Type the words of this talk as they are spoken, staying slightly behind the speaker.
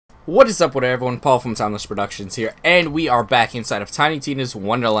What is up with everyone? Paul from Timeless Productions here, and we are back inside of Tiny Tina's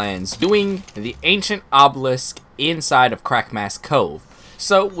Wonderlands doing the ancient obelisk inside of Crackmast Cove.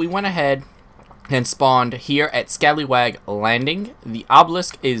 So we went ahead and spawned here at Scallywag Landing. The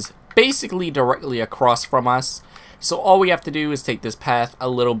obelisk is basically directly across from us, so all we have to do is take this path a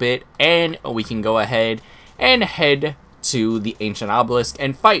little bit and we can go ahead and head to the ancient obelisk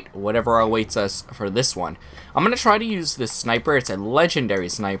and fight whatever awaits us for this one. I'm gonna try to use this sniper. It's a legendary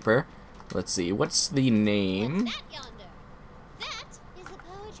sniper. Let's see, what's the name? What's that yonder? That is the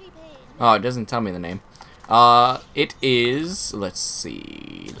poetry page. Oh, it doesn't tell me the name. It is, let's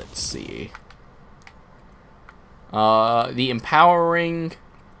see. The Empowering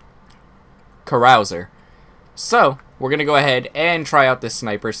Carouser. So, we're gonna go ahead and try out this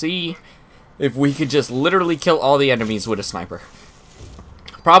sniper. See if we could just literally kill all the enemies with a sniper.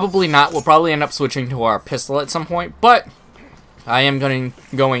 Probably not. We'll probably end up switching to our pistol at some point, but I am going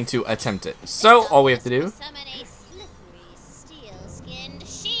to attempt it. So all we have to do. Summon a slippery, steel-skinned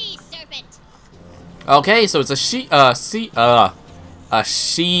she-serpent. Okay, so it's a she. All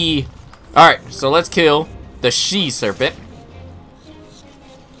right, so let's kill the she-serpent,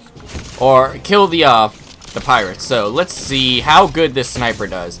 or kill the pirates. So let's see how good this sniper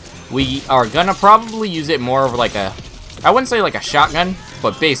does. We are gonna probably use it more of like a, I wouldn't say like a shotgun,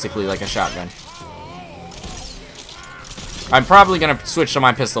 but basically like a shotgun. I'm probably gonna switch to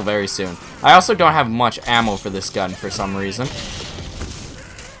my pistol very soon. I also don't have much ammo for this gun for some reason.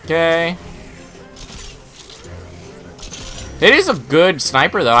 Okay. It is a good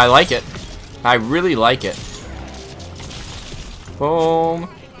sniper though, I like it. I really like it. Boom.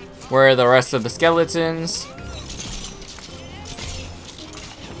 Where are the rest of the skeletons?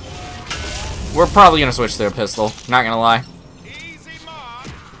 We're probably gonna switch to a pistol, not gonna lie.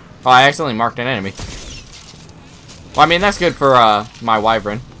 Oh, I accidentally marked an enemy. Well, I mean, that's good for my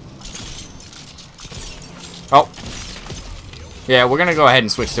wyvern. Oh. Yeah, we're gonna go ahead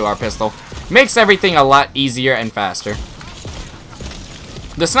and switch to our pistol. Makes everything a lot easier and faster.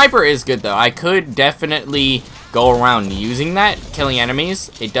 The sniper is good though. I could definitely go around using that, killing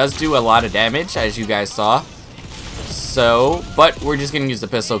enemies. It does do a lot of damage, as you guys saw. So, but we're just gonna use the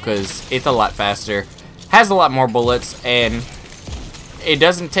pistol because it's a lot faster, has a lot more bullets, and it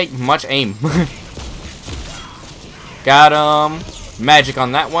doesn't take much aim. Got him. Magic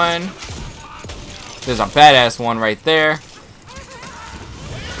on that one. There's a badass one right there.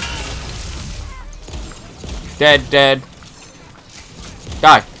 Dead, dead.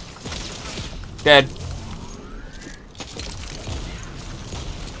 Die. Dead.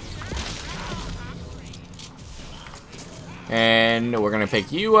 And we're gonna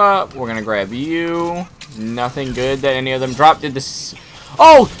pick you up. We're gonna grab you. Nothing good that any of them dropped. Did this?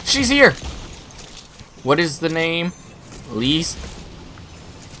 Oh, she's here. What is the name?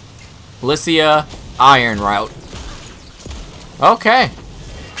 Lycia Iron Route. Okay.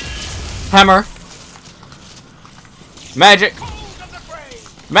 Hammer. Magic.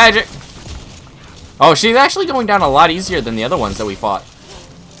 Magic. Oh, she's actually going down a lot easier than the other ones that we fought.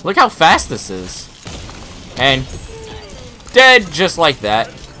 Look how fast this is. And dead just like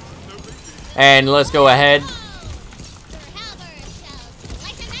that. And let's go ahead.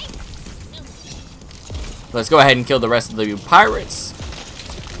 Let's go ahead and kill the rest of the pirates.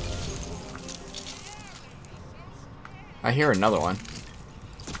 I hear another one.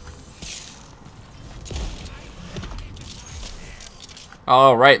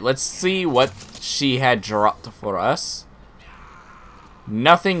 Alright, let's see what she had dropped for us.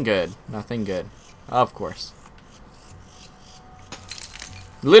 Nothing good. Nothing good. Of course.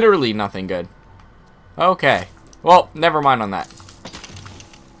 Literally nothing good. Okay. Well, never mind on that.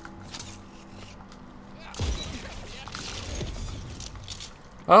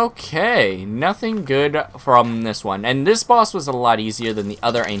 Okay, nothing good from this one. And this boss was a lot easier than the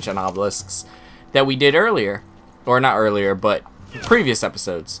other ancient obelisks that we did earlier. Or not earlier, but previous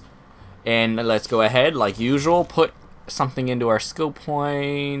episodes. And let's go ahead, like usual, put something into our skill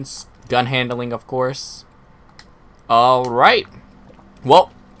points. Gun handling, of course. Alright.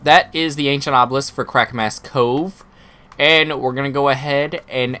 Well, that is the ancient obelisk for Crackmast Cove. And we're going to go ahead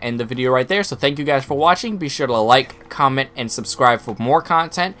and end the video right there. So thank you guys for watching. Be sure to like, comment, and subscribe for more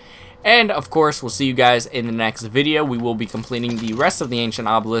content. And of course, we'll see you guys in the next video. We will be completing the rest of the ancient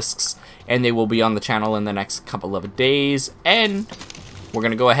obelisks, and they will be on the channel in the next couple of days. And we're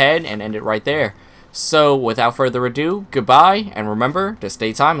going to go ahead and end it right there. So without further ado, goodbye, and remember to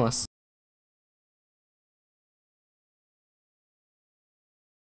stay timeless.